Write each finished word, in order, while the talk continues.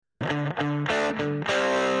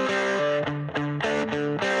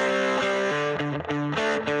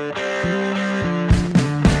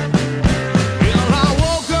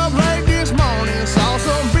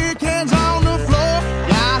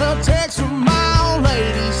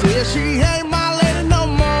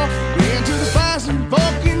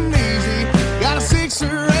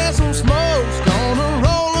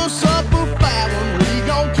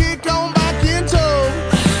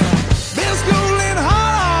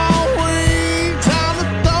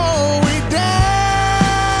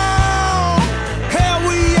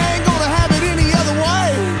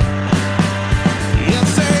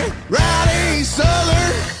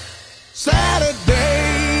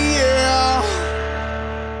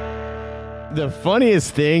The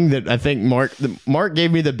funniest thing that I think Mark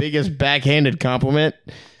gave me the biggest backhanded compliment.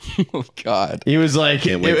 Oh God. He was like,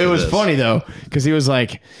 it was funny though, because he was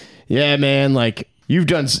like, yeah, man, like you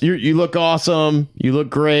look awesome. You look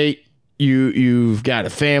great. You've got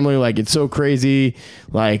a family. Like, it's so crazy.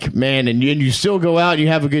 Like, man, and you still go out and you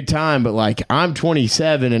have a good time. But like, I'm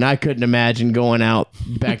 27 and I couldn't imagine going out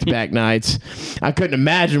back to back nights. I couldn't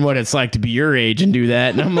imagine what it's like to be your age and do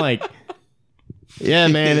that. And I'm like, yeah,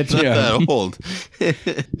 man, it's not that old.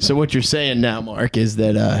 So what you're saying now, Mark, is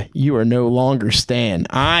that you are no longer Stan.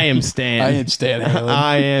 I am Stan. I am Stan Halen.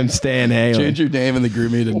 I am Stan Halen. Change your name in the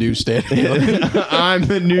group me to new Stan Halen. I'm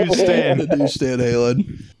the new Stan. The new Stan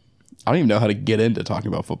Halen. I don't even know how to get into talking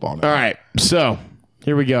about football now. All right, so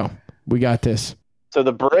here we go. We got this. So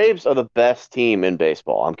the Braves are the best team in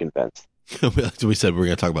baseball. I'm convinced. We said we were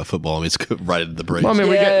going to talk about football. I mean, it's right into the Braves. Well, I mean,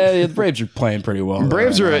 the Braves are playing pretty well.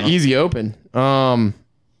 Braves are an easy open.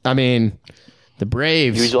 I mean, the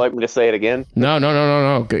Braves. Would you like me to say it again? No.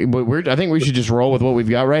 I think we should just roll with what we've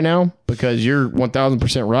got right now because you're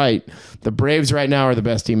 1,000% right. The Braves right now are the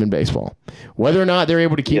best team in baseball. Whether or not they're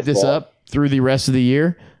able to keep this up through the rest of the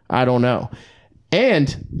year, I don't know.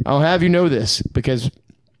 And I'll have you know this because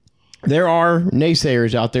there are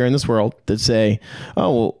naysayers out there in this world that say,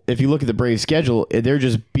 oh, well, if you look at the Braves schedule, they're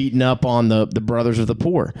just beating up on the brothers of the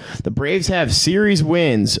poor. The Braves have series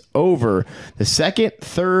wins over the second,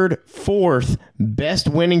 third, fourth best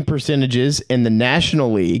winning percentages in the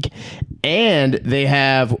National League. And they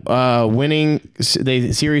have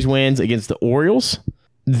series wins against the Orioles,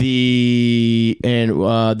 the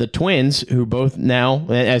Twins, who both now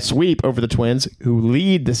a sweep over the Twins, who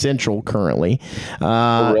lead the Central currently.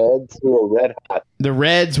 The Reds, who are red hot. The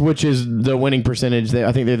Reds, which is the winning percentage,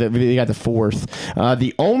 I think they got the fourth.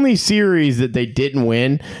 The only series that they didn't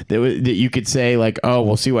win that you could say like, oh,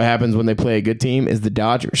 we'll see what happens when they play a good team is the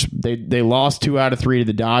Dodgers. They lost 2 out of 3 to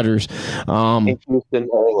the Dodgers. In Houston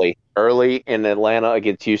early in Atlanta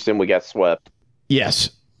against Houston, we got swept.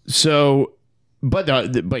 Yes, so.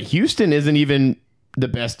 But Houston isn't even the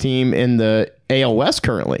best team in the AL West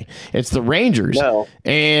currently. It's the Rangers. No.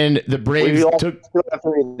 And the Braves took 2 out of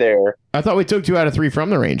 3 there. I thought we took 2 out of 3 from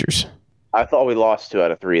the Rangers. I thought we lost 2 out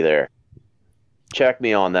of 3 there. Check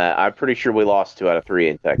me on that. I'm pretty sure we lost 2 out of 3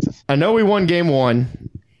 in Texas. I know we won game 1,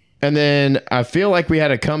 and then I feel like we had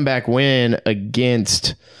a comeback win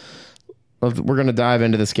against. We're going to dive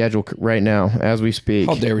into the schedule right now as we speak.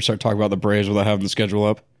 How dare we start talking about the Braves without having the schedule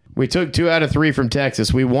up? We took 2 out of 3 from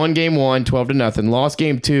Texas. We won game 1, 12-0. Lost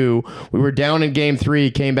game 2. We were down in game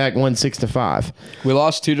 3. Came back, won 6-5. We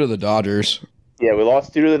lost 2 to the Dodgers. Yeah, we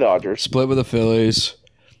lost 2 to the Dodgers. Split with the Phillies.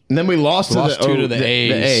 And then we lost 2 to the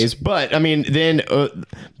A's. But I mean, then,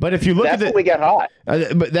 but if you look that's at when we got hot.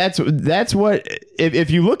 But that's what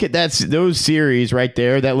if you look at those series right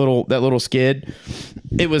there, that little skid.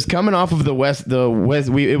 It was coming off of the West.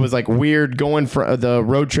 It was like weird going from the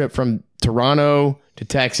road trip from Toronto to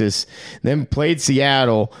Texas, then played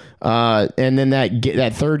Seattle, and then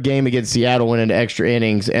that third game against Seattle went into extra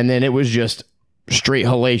innings, and then it was just straight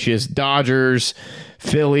hellacious. Dodgers,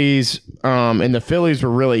 Phillies, and the Phillies were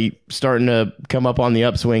really starting to come up on the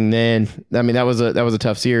upswing then. I mean, that was a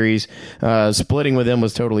tough series. Splitting with them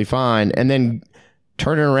was totally fine, and then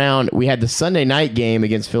turning around, we had the Sunday night game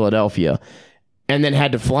against Philadelphia, and then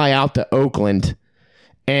had to fly out to Oakland,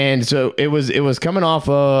 and so it was coming off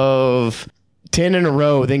of 10 in a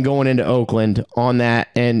row, then going into Oakland on that.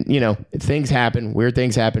 And, things happen. Weird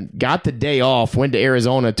things happen. Got the day off, went to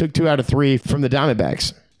Arizona, took 2 out of 3 from the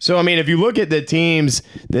Diamondbacks. So, I mean, if you look at the teams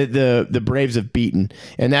that the Braves have beaten,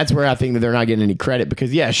 and that's where I think that they're not getting any credit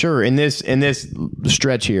because, yeah, sure, in this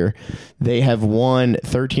stretch here, they have won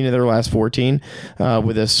 13 of their last 14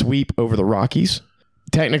 with a sweep over the Rockies.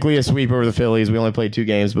 Technically a sweep over the Phillies. We only played 2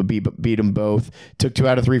 games, but beat them both. Took 2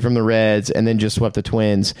 out of 3 from the Reds, and then just swept the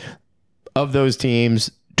Twins. Of those teams,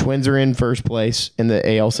 Twins are in first place in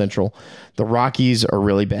the AL Central. The Rockies are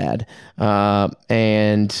really bad, but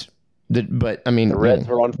I mean, the Reds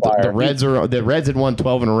are on fire. The Reds had won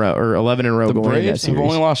 12 in a row or 11 in a row. The going into that Braves have series.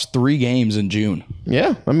 only lost 3 games in June.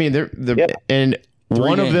 Yeah, I mean and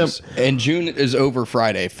one of them, and June is over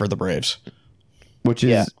Friday for the Braves, which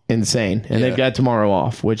is insane. And they've got tomorrow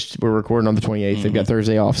off, which we're recording on the 28th. Mm-hmm. They've got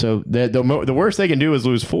Thursday off, so the worst they can do is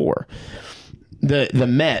lose 4. The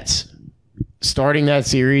Mets. Starting that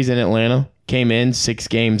series in Atlanta, came in 6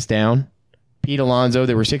 games down. Pete Alonso,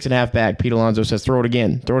 they were 6.5 back. Pete Alonso says, throw it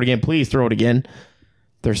again, please throw it again.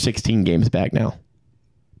 They're 16 games back now.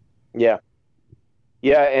 Yeah.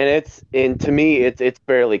 Yeah, and to me, it's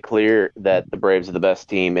fairly clear that the Braves are the best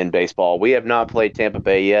team in baseball. We have not played Tampa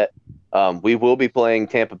Bay yet. We will be playing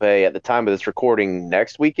Tampa Bay at the time of this recording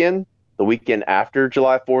next weekend, the weekend after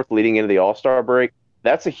July 4th, leading into the All-Star break.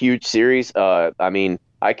 That's a huge series. I mean,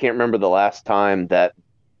 I can't remember the last time that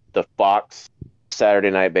the Fox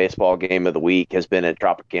Saturday Night Baseball game of the week has been at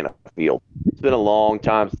Tropicana Field. It's been a long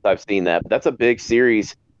time since I've seen that. But that's a big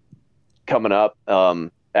series coming up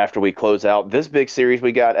after we close out this big series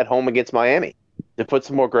we got at home against Miami to put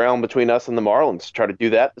some more ground between us and the Marlins. Try to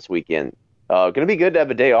do that this weekend. Going to be good to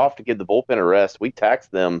have a day off to give the bullpen a rest. We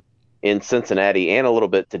taxed them in Cincinnati and a little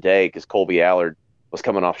bit today because Colby Allard was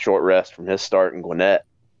coming off short rest from his start in Gwinnett.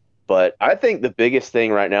 But I think the biggest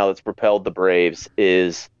thing right now that's propelled the Braves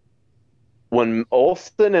is when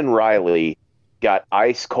Olsen and Riley got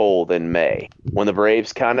ice cold in May, when the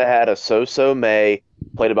Braves kind of had a so-so May,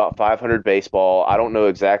 played about 500 baseball. I don't know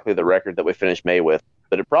exactly the record that we finished May with,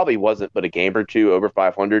 but it probably wasn't but a game or two over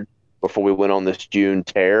 500 before we went on this June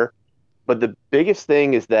tear. But the biggest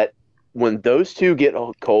thing is that when those two get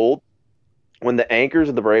cold, when the anchors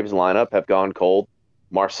of the Braves lineup have gone cold,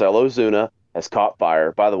 Marcell Ozuna has caught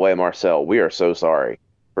fire. By the way, Marcell, we are so sorry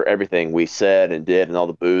for everything we said and did and all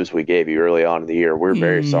the boos we gave you early on in the year. We're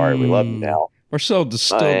very sorry. We love you now. Marcell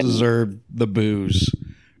still deserved the boos.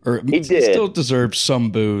 Or he did. Still deserved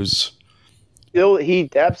some boos.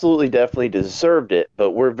 He absolutely definitely deserved it,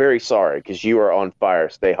 but we're very sorry because you are on fire.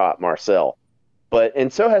 Stay hot, Marcell.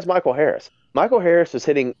 And so has Michael Harris. Michael Harris is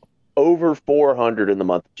hitting over 400 in the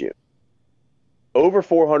month of June. Over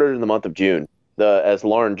 400 in the month of June, as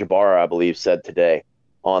Lauren Jabara, I believe, said today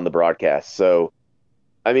on the broadcast. So,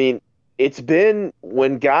 I mean, it's been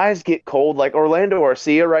when guys get cold, like Orlando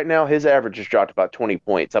Arcia right now, his average has dropped about 20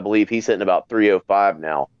 points. I believe he's hitting about 305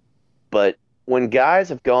 now. But when guys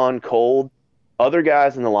have gone cold, other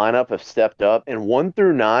guys in the lineup have stepped up, and 1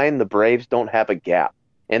 through 9, the Braves don't have a gap.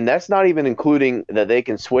 And that's not even including that they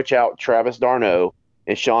can switch out Travis d'Arnaud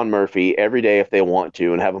and Sean Murphy every day if they want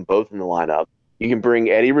to and have them both in the lineup. You can bring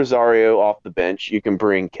Eddie Rosario off the bench. You can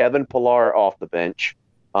bring Kevin Pillar off the bench.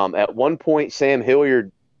 At one point, Sam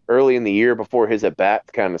Hilliard, early in the year before his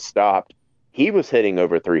at-bat kind of stopped, he was hitting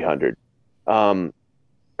over 300.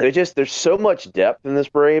 There's so much depth in this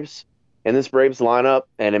Braves lineup.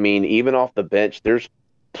 And, I mean, even off the bench, there's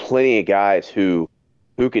plenty of guys who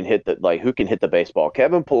can hit the baseball.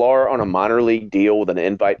 Kevin Pillar on a minor league deal with an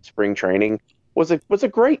invite to spring training was a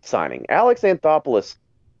great signing. Alex Anthopoulos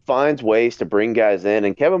finds ways to bring guys in,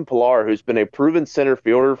 and Kevin Pillar, who's been a proven center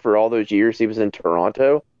fielder for all those years he was in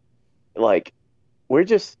Toronto, we're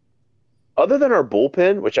just, other than our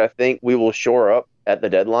bullpen, which I think we will shore up at the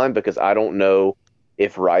deadline because I don't know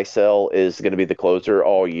if Rysel is going to be the closer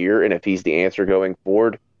all year and if he's the answer going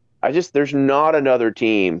forward. There's not another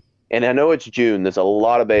team, and I know it's June, there's a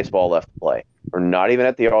lot of baseball left to play. We're not even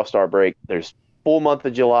at the All-Star break. There's full month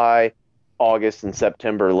of July, August, and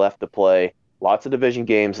September left to play. Lots of division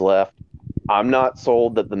games left. I'm not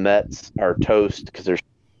sold that the Mets are toast because there's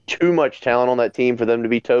too much talent on that team for them to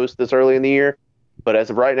be toast this early in the year. But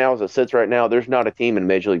as of right now, as it sits right now, there's not a team in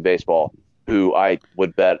Major League Baseball who I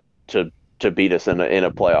would bet to beat us in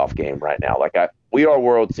a playoff game right now. We are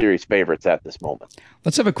World Series favorites at this moment.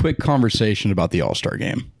 Let's have a quick conversation about the All-Star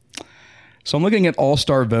game. So I'm looking at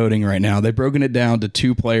All-Star voting right now. They've broken it down to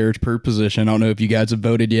 2 players per position. I don't know if you guys have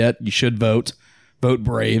voted yet. You should vote. Vote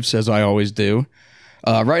Braves, as I always do.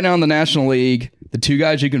 Right now in the National League, the 2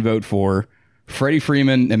 guys you can vote for, Freddie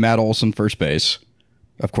Freeman and Matt Olson, first base.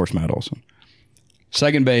 Of course, Matt Olson.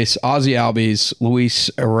 Second base, Ozzie Albies,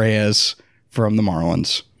 Luis Reyes from the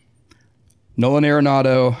Marlins. Nolan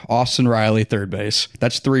Arenado, Austin Riley, third base.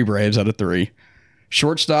 That's 3 Braves out of 3.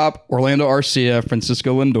 Shortstop, Orlando Arcia,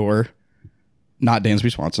 Francisco Lindor. Not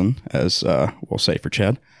Dansby Swanson, as we'll say for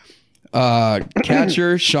Chad.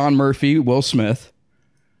 Catcher, Sean Murphy, Will Smith.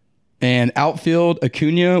 And outfield,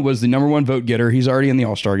 Acuna was the number 1 vote getter. He's already in the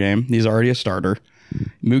All-Star game. He's already a starter.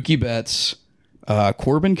 Mookie Betts.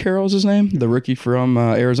 Corbin Carroll is his name? The rookie from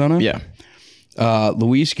Arizona? Yeah.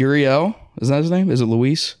 Luis Gurriel. Is that his name? Is it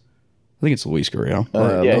Luis? I think it's Luis Gurriel.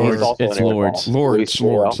 It's Lords.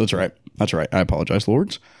 Lords. That's right. I apologize,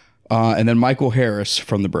 Lords. And then Michael Harris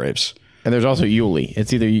from the Braves. And there's also Yuli.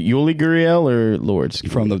 It's either Yuli Gurriel or Lords.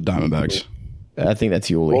 From the Diamondbacks. I think that's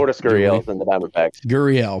Yuli. Lourdes Gurriel's in the Diamondbacks.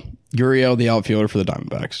 Gurriel, the outfielder for the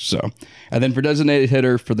Diamondbacks. So, and then for designated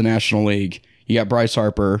hitter for the National League, you got Bryce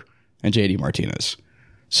Harper and JD Martinez.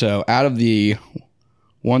 So out of the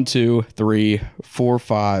 1, 2, 3, 4,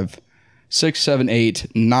 5, 6, 7, 8,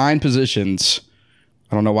 9 positions.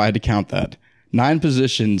 I don't know why I had to count that. 9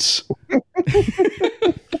 positions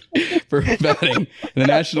for voting in the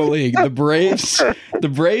National League. The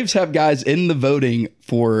Braves have guys in the voting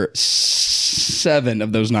for 7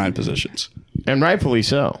 of those 9 positions. And rightfully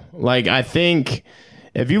so. I think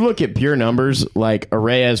if you look at pure numbers, like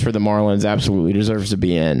Arraez for the Marlins absolutely deserves to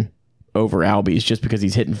be in over Albies just because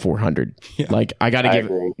he's hitting 400. Yeah. Like I gotta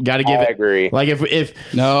give I agree. Like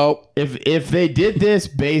if they did this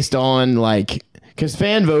based on like, because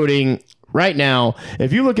fan voting right now,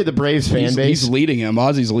 if you look at the Braves fan base, he's leading him.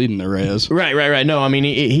 Ozzy's leading the Reyes. Right. No, I mean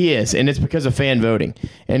he is, and it's because of fan voting.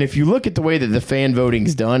 And if you look at the way that the fan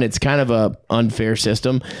voting's done, it's kind of a unfair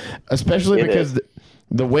system, especially because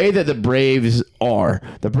the way that the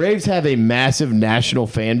Braves have a massive national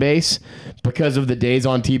fan base because of the days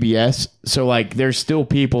on TBS. So like, there's still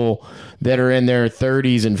people that are in their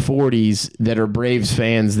 30s and 40s that are Braves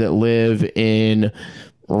fans that live in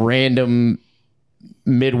random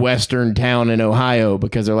Midwestern town in Ohio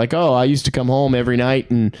because they're like, oh, I used to come home every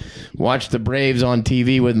night and watch the Braves on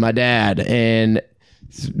TV with my dad. And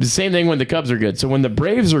the same thing when the Cubs are good. So when the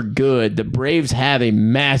Braves are good, the Braves have a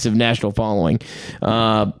massive national following.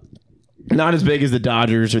 Not as big as the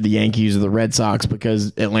Dodgers or the Yankees or the Red Sox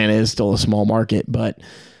because Atlanta is still a small market. But,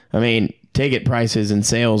 I mean, ticket prices and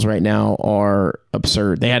sales right now are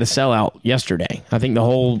absurd. They had a sellout yesterday. I think the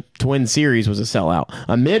whole Twins series was a sellout.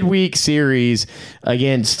 A midweek series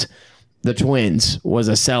against the Twins was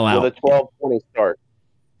a sellout. With a 12-20 start.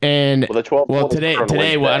 And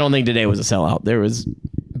today, I don't think today was a sellout. There was,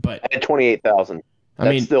 but I had 28,000.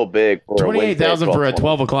 That's still big. 28,000 for a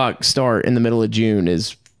 12 o'clock start in the middle of June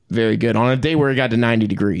is very good on a day where it got to 90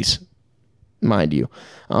 degrees, mind you.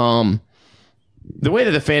 The way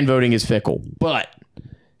that the fan voting is fickle, but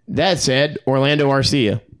that said, Orlando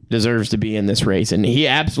Arcia deserves to be in this race, and he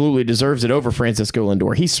absolutely deserves it over Francisco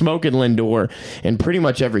Lindor. He's smoking Lindor in pretty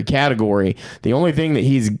much every category. The only thing that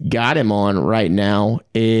he's got him on right now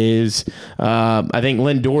is I think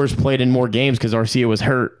Lindor's played in more games because Arcia was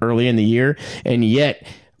hurt early in the year, and yet,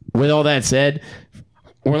 with all that said,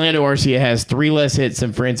 Orlando Arcia has 3 less hits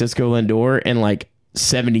than Francisco Lindor and like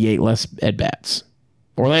 78 less at-bats.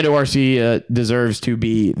 Orlando Arcia deserves to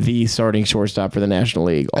be the starting shortstop for the National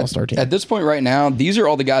League All-Star team. At this point right now, these are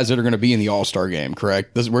all the guys that are going to be in the All-Star game,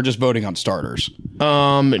 correct? We're just voting on starters.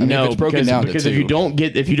 No, because if you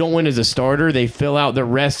don't win as a starter, they fill out the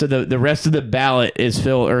rest of the ballot is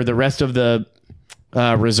filled, or the rest of the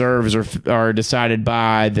reserves are decided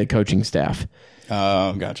by the coaching staff.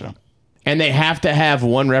 Gotcha. And they have to have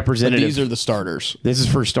one representative. But these are the starters. This is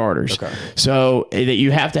for starters. Okay. So that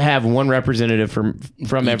you have to have one representative from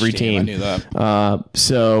every team. I knew that.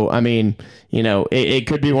 So, I mean, it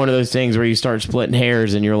could be one of those things where you start splitting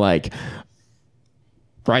hairs and you're like,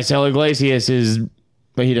 Raisel Iglesias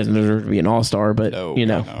he doesn't deserve to be an all-star, but,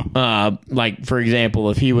 like, for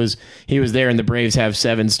example, if he was there and the Braves have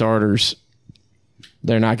 7 starters,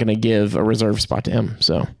 they're not going to give a reserve spot to him.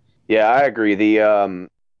 So, yeah, I agree. The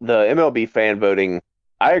MLB fan voting,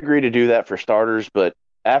 I agree to do that for starters, but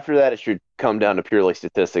after that, it should come down to purely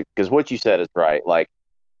statistics because what you said is right. Like,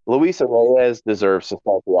 Luis Arraez deserves to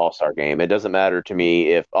start the All-Star game. It doesn't matter to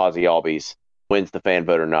me if Ozzy Albies wins the fan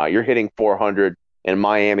vote or not. You're hitting 400, and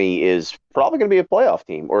Miami is probably going to be a playoff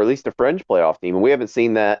team, or at least a fringe playoff team, and we haven't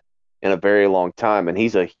seen that in a very long time, and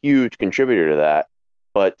he's a huge contributor to that.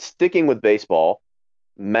 But sticking with baseball,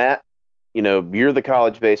 Matt, you're the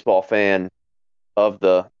college baseball fan of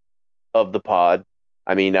the pod.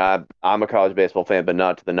 I mean, I'm a college baseball fan, but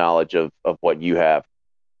not to the knowledge of what you have.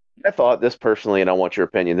 I thought this personally, and I want your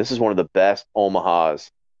opinion, this is one of the best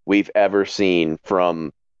Omahas we've ever seen,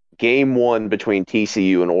 from game 1 between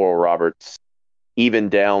TCU and Oral Roberts, even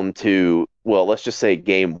down to, well, let's just say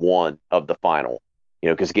game 1 of the final,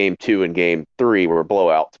 because game 2 and game 3 were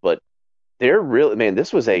blowouts, but they're really, man,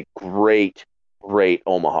 this was a great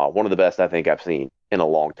Omaha. One of the best I think I've seen in a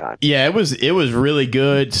long time. Yeah, it was really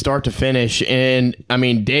good start to finish. And I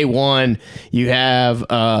mean, day 1, you have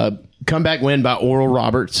a comeback win by Oral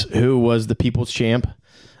Roberts, who was the people's champ.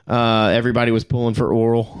 Everybody was pulling for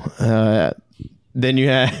Oral. Then you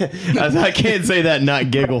had, I can't say that and not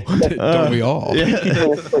giggle. Don't we all?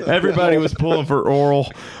 Yeah, everybody was pulling for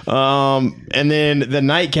Oral. And then the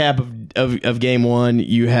nightcap of game 1,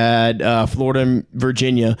 you had Florida and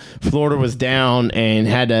Virginia. Florida was down and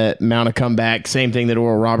had to mount a comeback. Same thing that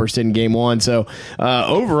Oral Roberts did in game 1. So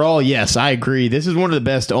overall, yes, I agree. This is one of the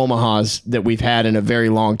best Omahas that we've had in a very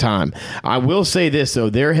long time. I will say this, though.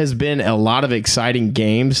 There has been a lot of exciting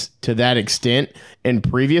games to that extent in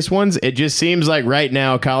previous ones. It just seems like right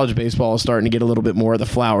now college baseball is starting to get a little bit more of the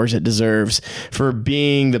flowers it deserves for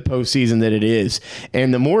being the postseason that it is.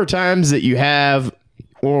 And the more times that you have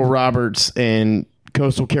Oral Roberts and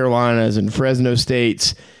Coastal Carolinas and Fresno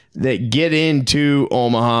States that get into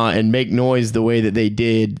Omaha and make noise the way that they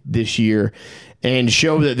did this year and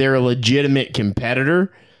show that they're a legitimate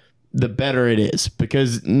competitor, the better it is,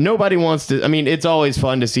 because nobody wants to. I mean, it's always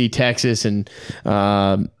fun to see Texas and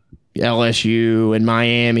LSU and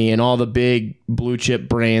Miami and all the big blue chip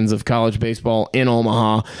brands of college baseball in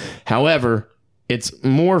Omaha. However, it's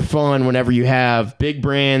more fun whenever you have big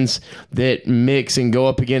brands that mix and go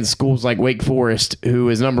up against schools like Wake Forest, who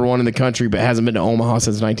is number one in the country but hasn't been to Omaha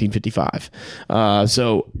since 1955.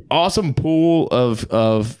 So awesome pool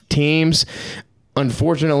of teams.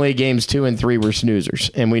 Unfortunately, games 2 and 3 were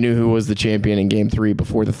snoozers, and we knew who was the champion in game 3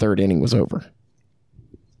 before the third inning was over.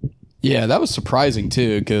 Yeah, that was surprising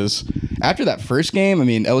too, because after that first game, I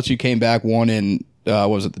mean, LSU came back, won in,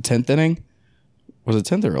 was it the 10th inning? Was it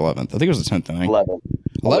 10th or 11th? I think it was the 10th inning.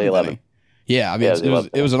 11th inning. Yeah, I mean,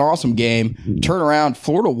 it was an awesome game. Turnaround,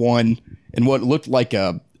 Florida won in what looked like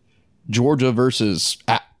a Georgia versus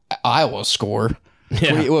Iowa score.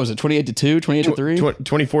 Yeah. What was it, 28-2, 28-3? 24-3?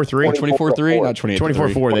 24-3? Not 28-3.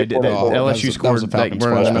 24-4. They did. LSU scored. That was a Falcons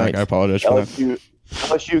flashback. I apologize for that.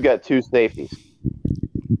 LSU got 2 safeties.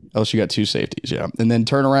 LSU got 2 safeties, yeah. And then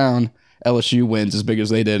turn around, LSU wins as big as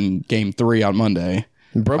they did in game 3 on Monday.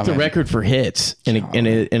 Broke the record for hits in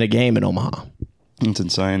a game in Omaha. That's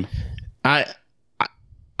insane. I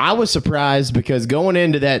was surprised because going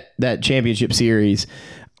into that championship series,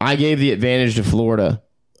 I gave the advantage to Florida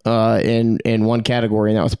in one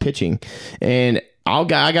category, and that was pitching. And I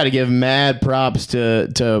got to give mad props to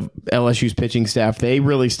LSU's pitching staff. They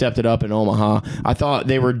really stepped it up in Omaha. I thought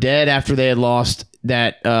they were dead after they had lost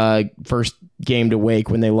that first game to Wake,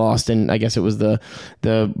 when they lost, and I guess it was the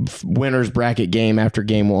winners bracket game after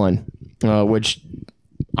game 1, which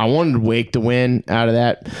I wanted Wake to win out of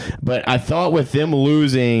that. But I thought with them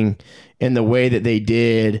losing in the way that they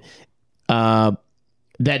did,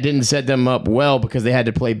 that didn't set them up well, because they had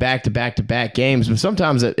to play back-to-back games. But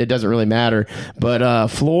sometimes it doesn't really matter. But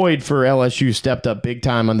Floyd for LSU stepped up big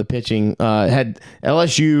time on the pitching. Had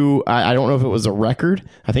LSU, I don't know if it was a record.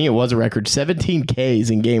 I think it was a record. 17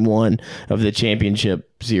 Ks in game 1 of the championship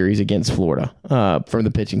series against Florida from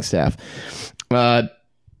the pitching staff. I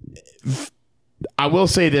will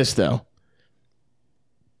say this, though.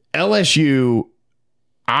 LSU,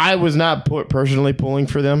 I was not personally pulling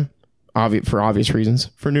for them. For obvious reasons,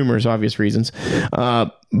 for numerous obvious reasons.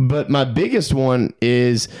 But my biggest one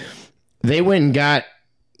is they went and got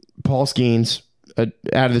Paul Skeens out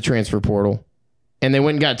of the transfer portal, and they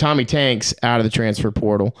went and got Tommy Tanks out of the transfer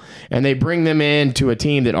portal, and they bring them into a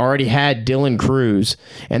team that already had Dylan Cruz,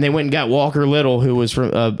 and they went and got Walker Little, who was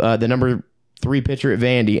from the number 3 pitcher at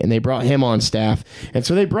Vandy, and they brought him on staff. And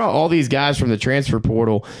so they brought all these guys from the transfer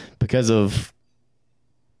portal because of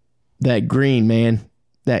that green, man.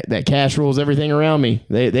 That cash rules everything around me.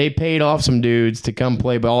 They paid off some dudes to come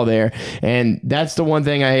play ball there, and that's the one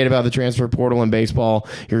thing I hate about the transfer portal in baseball.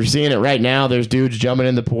 You're seeing it right now. There's dudes jumping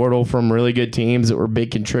in the portal from really good teams that were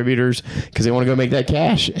big contributors because they want to go make that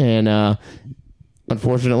cash. And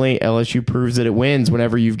unfortunately, LSU proves that it wins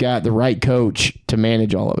whenever you've got the right coach to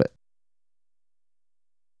manage all of it.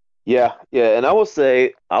 Yeah, and I will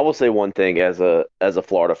say one thing as a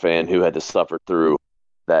Florida fan who had to suffer through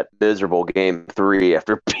that miserable game 3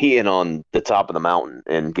 after being on the top of the mountain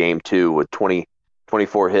in game 2 with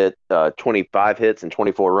 25 hits and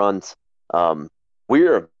 24 runs. We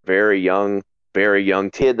are a very young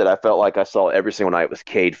kid that I felt like I saw every single night was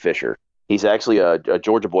Cade Fisher. He's actually a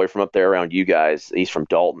Georgia boy from up there around you guys. He's from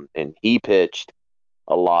Dalton, and he pitched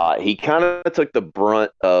a lot. He kind of took the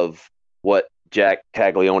brunt of what Jack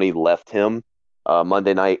Caglione left him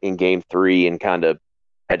Monday night in game 3, and kind of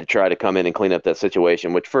had to try to come in and clean up that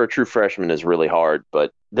situation, which for a true freshman is really hard.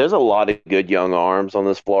 But there's a lot of good young arms on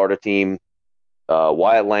this Florida team.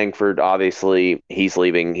 Wyatt Langford, obviously, he's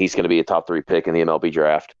leaving. He's going to be a top 3 pick in the MLB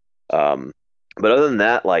draft. But other than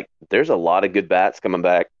that, like, there's a lot of good bats coming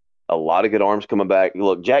back, a lot of good arms coming back.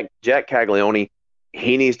 Look, Jack Caglione,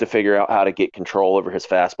 he needs to figure out how to get control over his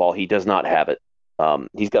fastball. He does not have it.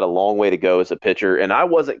 He's got a long way to go as a pitcher, and I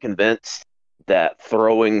wasn't convinced that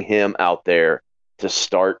throwing him out there to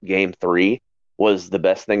start game 3 was the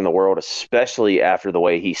best thing in the world, especially after the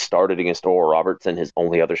way he started against Oral Roberts in his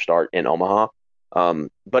only other start in Omaha.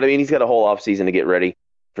 But I mean, he's got a whole offseason to get ready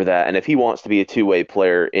for that. And if he wants to be a two-way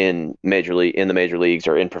player in the major leagues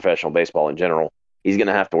or in professional baseball in general, he's going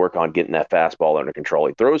to have to work on getting that fastball under control.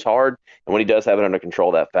 He throws hard, and when he does have it under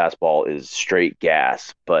control, that fastball is straight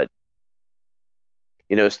gas. But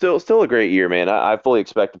still a great year, man. I fully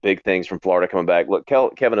expect the big things from Florida coming back. Look,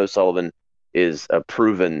 Kevin O'Sullivan is a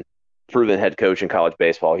proven head coach in college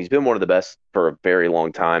baseball. He's been one of the best for a very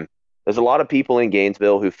long time. There's a lot of people in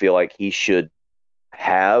Gainesville who feel like he should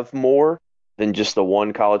have more than just the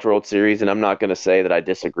one College World Series, and I'm not going to say that I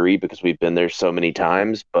disagree because we've been there so many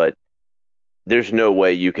times, but there's no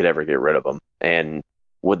way you could ever get rid of them. And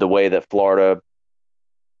with the way that Florida,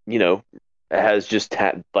 has just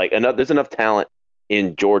there's enough talent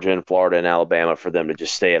in Georgia and Florida and Alabama for them to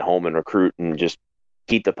just stay at home and recruit and just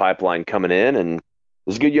keep the pipeline coming in. And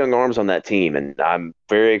there's good young arms on that team. And I'm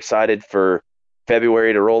very excited for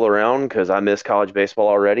February to roll around because I miss college baseball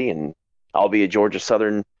already. And I'll be a Georgia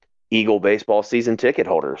Southern Eagle baseball season ticket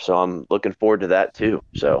holder. So I'm looking forward to that too.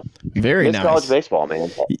 So very nice. College baseball, man.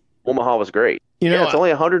 Omaha was great. It's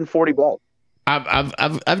only $140.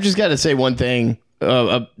 I've just got to say one thing.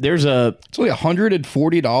 It's only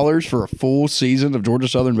 $140 for a full season of Georgia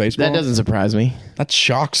Southern baseball. That doesn't surprise me. That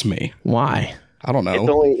shocks me. Why? I don't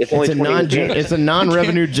know. It's a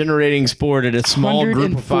non-revenue generating sport at a small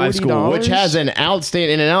group of 5 school, which has an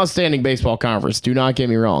outstanding baseball conference. Do not get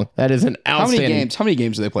me wrong. That is an outstanding. How many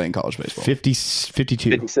games do they play in college baseball? 52.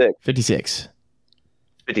 56.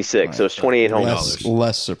 56. So it's 28 home games.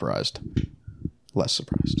 Less surprised.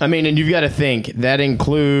 I mean, and you've got to think that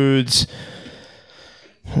includes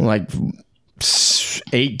like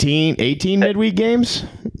 18 midweek games,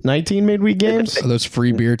 19 midweek games. Are those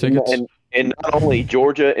free beer tickets? And not only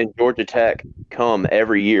Georgia and Georgia Tech come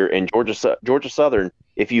every year, and Georgia Southern,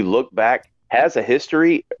 if you look back, has a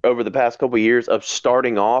history over the past couple of years of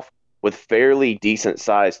starting off with fairly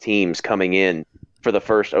decent-sized teams coming in for the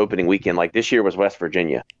first opening weekend. Like this year was West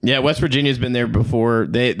Virginia. Yeah, West Virginia's been there before.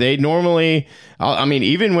 They normally, I mean,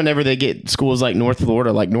 even whenever they get schools like North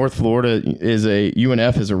Florida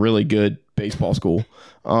UNF is a really good baseball school.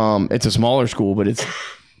 It's a smaller school, but it's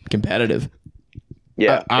competitive.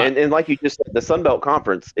 Yeah, and like you just said, the Sun Belt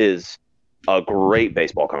Conference is a great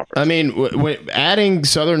baseball conference. I mean, adding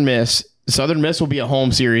Southern Miss will be a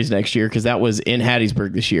home series next year because that was in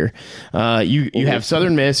Hattiesburg this year. You have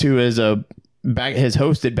Southern Miss, who is has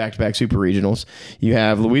hosted back-to-back Super Regionals. You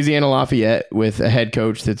have Louisiana Lafayette with a head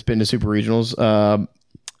coach that's been to Super Regionals.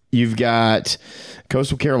 You've got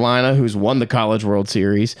Coastal Carolina, who's won the College World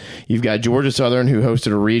Series. You've got Georgia Southern, who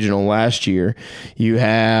hosted a regional last year. You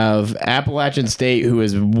have Appalachian State, who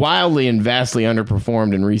has wildly and vastly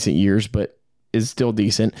underperformed in recent years, but is still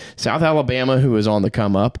decent. South Alabama, who is on the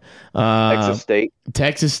come up.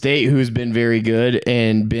 Texas State, who's been very good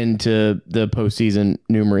and been to the postseason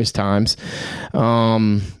numerous times.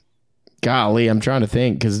 Golly, I'm trying to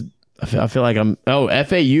think because I feel like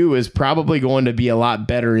FAU is probably going to be a lot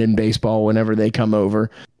better in baseball whenever they come over.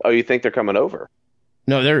 Oh, you think they're coming over?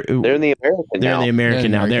 No, they're in the American now. They're in the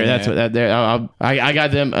American now. That's what I got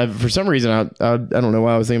them for some reason. I don't know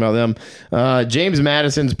why I was thinking about them. James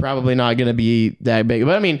Madison's probably not going to be that big,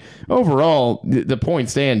 but I mean, overall, the point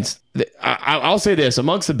stands. I'll say this: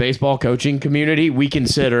 amongst the baseball coaching community, we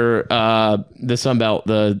consider the Sun Belt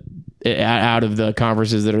out of the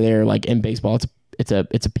conferences that are there, like in baseball, it's a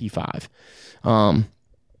P5,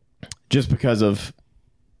 just because of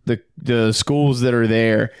the schools that are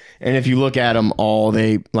there. And if you look at them all,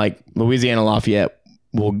 they like Louisiana Lafayette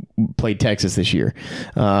will play Texas this year,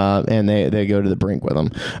 and they go to the brink with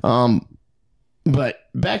them. But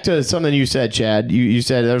back to something you said, Chad. You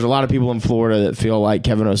said there's a lot of people in Florida that feel like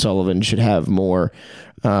Kevin O'Sullivan should have more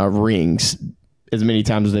rings as many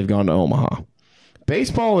times as they've gone to Omaha.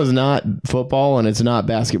 Baseball is not football, and it's not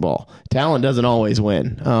basketball. Talent doesn't always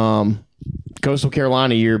win. Coastal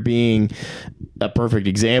Carolina year being a perfect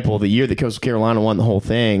example. The year that Coastal Carolina won the whole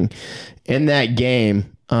thing, in that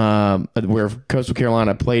game where Coastal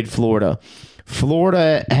Carolina played Florida,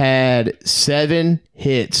 Florida had 7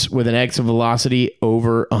 hits with an exit velocity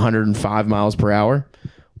over 105 miles per hour.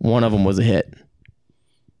 One of them was a hit.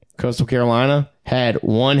 Coastal Carolina had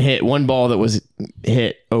one ball that was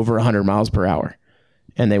hit over 100 miles per hour,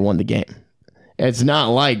 and they won the game. It's not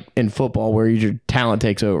like in football where your talent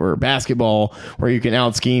takes over, or basketball where you can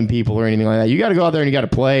out-scheme people or anything like that. You got to go out there and you got to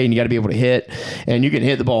play and you got to be able to hit, and you can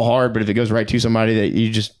hit the ball hard, but if it goes right to somebody,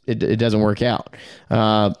 that it doesn't work out.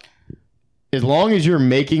 As long as you're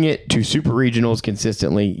making it to super regionals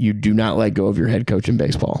consistently, you do not let go of your head coach in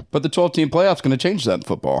baseball. But the 12-team playoff's going to change that in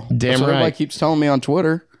football. Damn That's what right. everybody keeps telling me on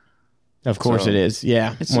Twitter. Of course it is.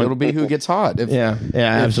 Yeah. It'll be who gets hot. If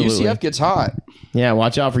absolutely. UCF gets hot. Yeah,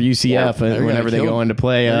 watch out for UCF whenever they go into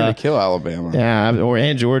play. They're going to kill Alabama. Yeah,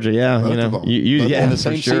 and Georgia. Yeah, Both of them. In the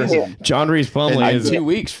same for sure. season. John Reese Plumlee in 2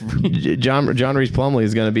 weeks. John Reese Plumlee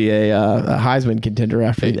is going to be a Heisman contender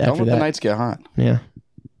after that. Don't let the Knights get hot. Yeah.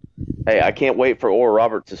 Hey, I can't wait for Oral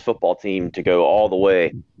Roberts' football team to go all the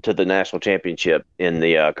way to the national championship in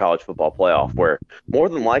the college football playoff, where more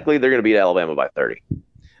than likely they're going to beat Alabama by 30.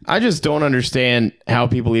 I just don't understand how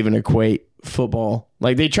people even equate football.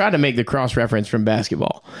 Like, they try to make the cross reference from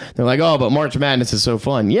basketball. They're like, oh, but March Madness is so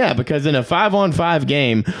fun. Yeah, because in a 5-on-5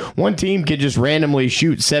 game, one team could just randomly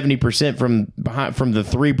shoot 70% from the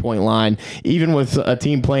 3-point line, even with a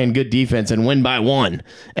team playing good defense, and win by 1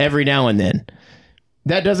 every now and then.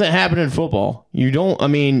 That doesn't happen in football. You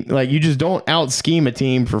just don't out scheme a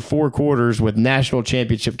team for 4 quarters with national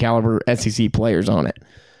championship caliber SEC players on it.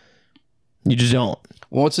 You just don't.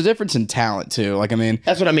 Well, it's a difference in talent, too.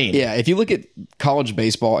 That's what I mean. Yeah, if you look at college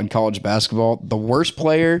baseball and college basketball, the worst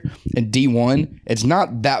player in D1, it's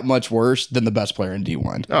not that much worse than the best player in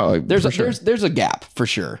D1. Oh, there's a gap for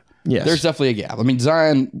sure. Yes. There's definitely a gap.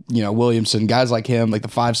 Zion, Williamson, guys like him, like the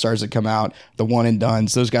 5 stars that come out, the one and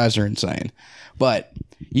dones, those guys are insane. But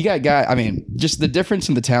you got just the difference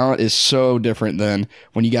in the talent is so different than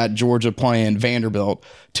when you got Georgia playing Vanderbilt,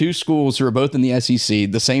 2 schools who are both in the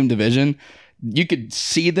SEC, the same division. You could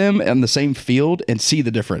see them on the same field and see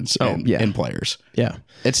the difference in players. Yeah.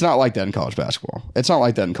 It's not like that in college basketball. It's not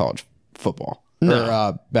like that in college football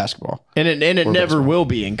or basketball. And it never will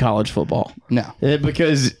be in college football. No.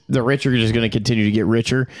 Because the rich are just going to continue to get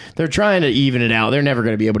richer. They're trying to even it out. They're never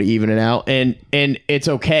going to be able to even it out. And it's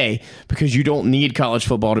okay because you don't need college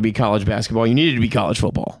football to be college basketball. You need it to be college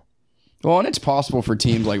football. Well, and it's possible for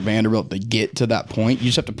teams like Vanderbilt to get to that point. You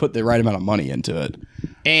just have to put the right amount of money into it.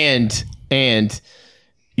 And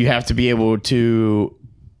you have to be able to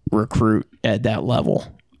recruit at that level.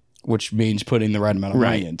 Which means putting the right amount of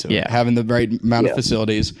money into it. Yeah. Having the right amount of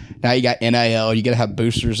facilities. Now you got NIL. You got to have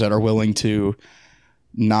boosters that are willing to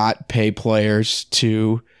not pay players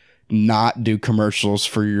to not do commercials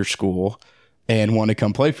for your school and want to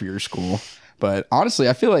come play for your school. But honestly,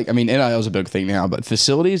 I feel like, NIL is a big thing now, but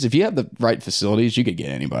facilities, if you have the right facilities, you could get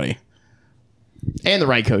anybody. And the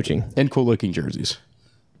right coaching. And cool looking jerseys.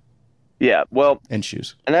 Yeah, well, and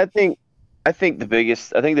shoes. And I think the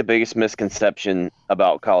biggest misconception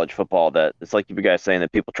about college football that it's like you guys saying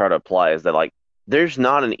that people try to apply is that like there's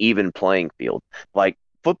not an even playing field. Like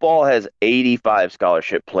football has 85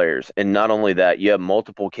 scholarship players, and not only that, you have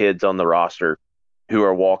multiple kids on the roster who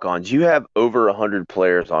are walk-ons. You have over 100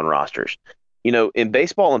 players on rosters. In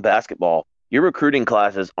baseball and basketball, your recruiting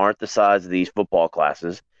classes aren't the size of these football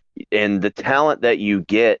classes, and the talent that you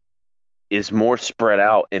get is more spread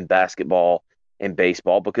out in basketball and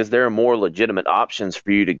baseball because there are more legitimate options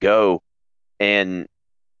for you to go and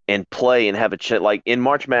play and have like in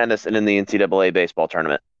March Madness and in the NCAA baseball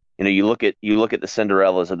tournament. You look at the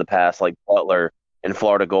Cinderellas of the past, like Butler and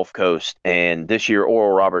Florida Gulf Coast, and this year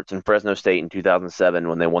Oral Roberts and Fresno State in 2007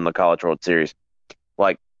 when they won the College World Series.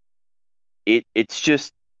 Like it's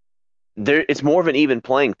just there. It's more of an even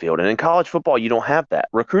playing field, and in college football you don't have that.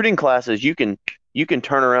 Recruiting classes, you can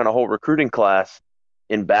turn around a whole recruiting class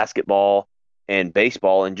in basketball and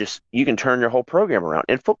baseball and just you can turn your whole program around.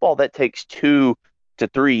 In football, that takes 2 to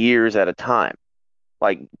 3 years at a time.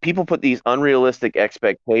 Like people put these unrealistic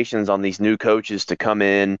expectations on these new coaches to come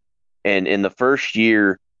in and in the first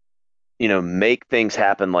year, make things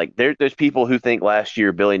happen. Like there's people who think last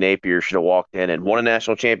year Billy Napier should have walked in and won a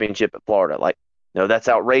national championship at Florida. Like, no, that's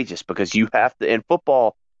outrageous because you have to, in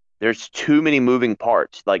football, there's too many moving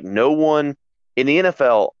parts. Like no one in the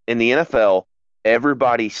NFL,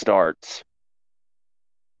 everybody starts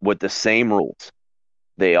with the same rules.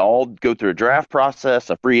 They all go through a draft process,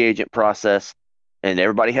 a free agent process, and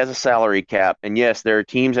everybody has a salary cap. And yes, there are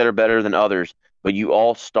teams that are better than others, but you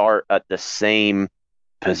all start at the same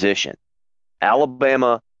position.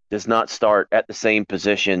 Alabama does not start at the same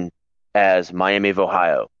position as Miami of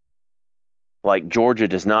Ohio. Like Georgia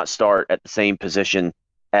does not start at the same position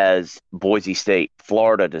as Boise State.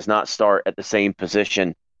 Florida does not start at the same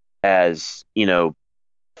position as,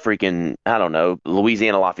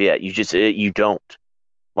 Louisiana Lafayette. You don't.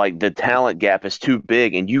 Like the talent gap is too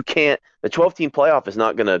big, and you can't. The 12-team playoff is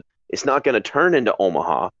not gonna turn into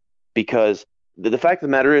Omaha because the fact of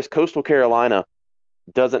the matter is Coastal Carolina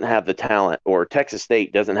doesn't have the talent, or Texas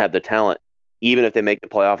State doesn't have the talent, even if they make the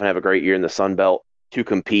playoff and have a great year in the Sun Belt, to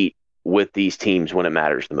compete with these teams when it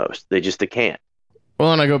matters the most. They can't.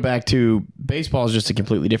 Well, and I go back to baseball is just a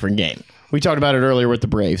completely different game. We talked about it earlier with the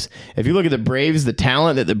Braves. If you look at the Braves, the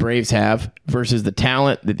talent that the Braves have versus the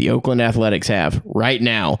talent that the Oakland Athletics have right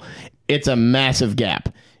now, it's a massive gap.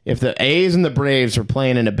 If the A's and the Braves were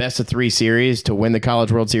playing in a best-of-3 series to win the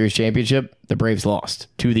College World Series championship, the Braves lost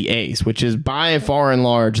to the A's, which is by far and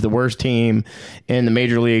large the worst team in the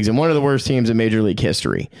major leagues and one of the worst teams in Major League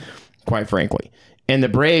history, quite frankly. And the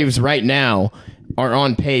Braves right now are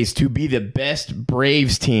on pace to be the best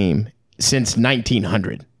Braves team since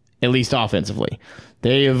 1900, at least offensively.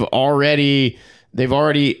 They have already they've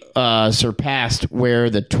already surpassed where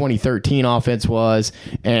the 2013 offense was,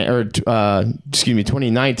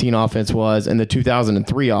 2019 offense was, and the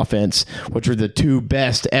 2003 offense, which were the two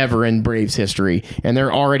best ever in Braves history. And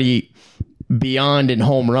they're already beyond in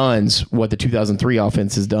home runs what the 2003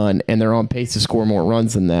 offense has done, and they're on pace to score more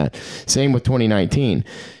runs than that. Same with 2019.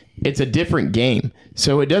 It's a different game.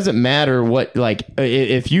 So it doesn't matter what, like,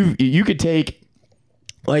 if you could take,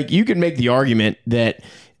 like, you could make the argument that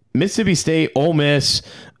Mississippi State, Ole Miss,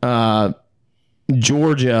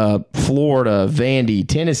 Georgia, Florida, Vandy,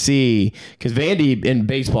 Tennessee, because Vandy in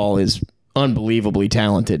baseball is unbelievably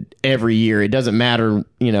talented every year. It doesn't matter,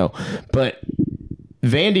 but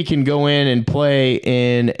Vandy can go in and play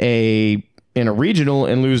in a regional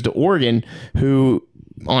and lose to Oregon, who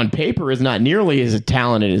on paper is not nearly as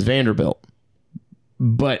talented as Vanderbilt.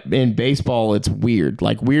 But in baseball, it's weird.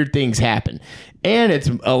 Like, weird things happen. And it's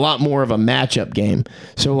a lot more of a matchup game.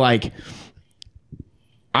 So, like,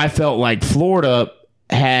 I felt like Florida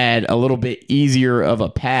had a little bit easier of a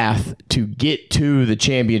path to get to the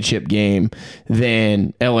championship game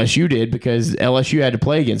than LSU did, because LSU had to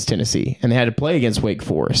play against Tennessee and they had to play against Wake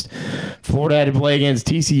Forest. Florida had to play against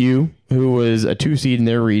TCU, who was a 2 seed in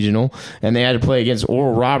their regional, and they had to play against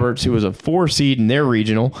Oral Roberts, who was a 4 seed in their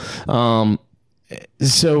regional.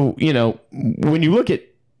 So, when you look at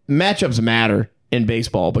matchups matter in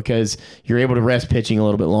baseball, because you're able to rest pitching a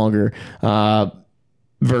little bit longer,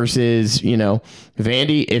 versus,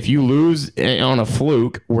 Vandy, if you lose on a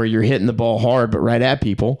fluke where you're hitting the ball hard but right at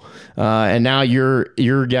people, and now you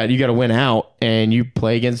got to win out and you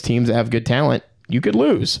play against teams that have good talent, you could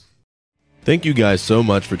lose. Thank you guys so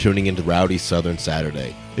much for tuning into Rowdy's Southern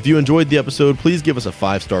Saturday. If you enjoyed the episode, please give us a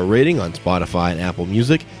 5-star rating on Spotify and Apple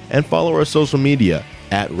Music, and follow our social media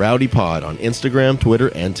at RowdyPod on Instagram,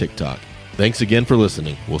 Twitter, and TikTok. Thanks again for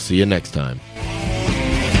listening. We'll see you next time.